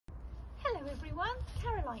everyone,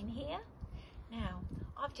 Caroline here. Now,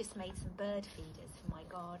 I've just made some bird feeders for my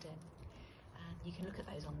garden. You can look at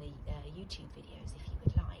those on the YouTube videos if you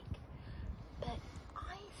would like. But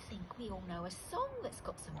I think we all know a song that's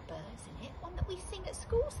got some birds in it, one that we sing at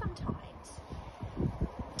school sometimes.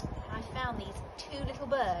 And I found these two little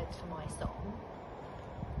birds for my song.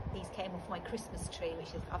 These came off my Christmas tree, which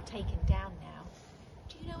I've taken down now.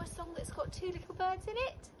 Do you know a song that's got two little birds in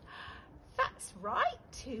it? That's right,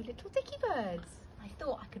 two little dickie birds. I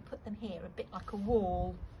thought I could put them here a bit like a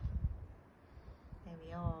wall. There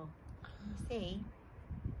we are. Can you see?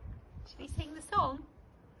 Should we sing the song?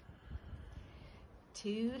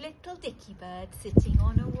 Two little dickie birds sitting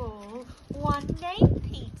on a wall. One named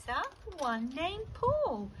Peter, one named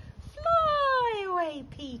Paul. Fly away,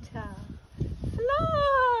 Peter.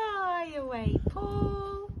 Fly away,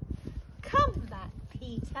 Paul. Come back,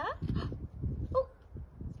 Peter. Oh,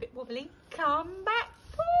 it's a bit wobbly. Come back,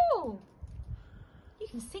 Paul. You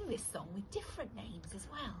can sing this song with different names as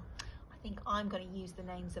well. I think I'm going to use the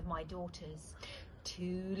names of my daughters.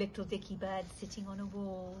 Two little dickie birds sitting on a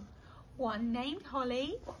wall. One named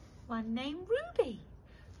Holly, one named Ruby.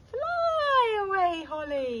 Fly away,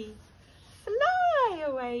 Holly. Fly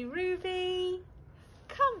away, Ruby.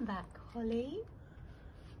 Come back, Holly.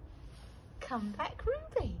 Come back,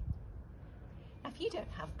 Ruby. Now, if you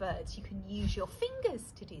don't have birds, you can use your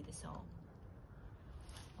fingers to do the song.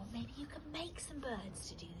 Or maybe you can make some birds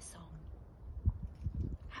to do the song.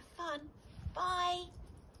 Have fun. Bye.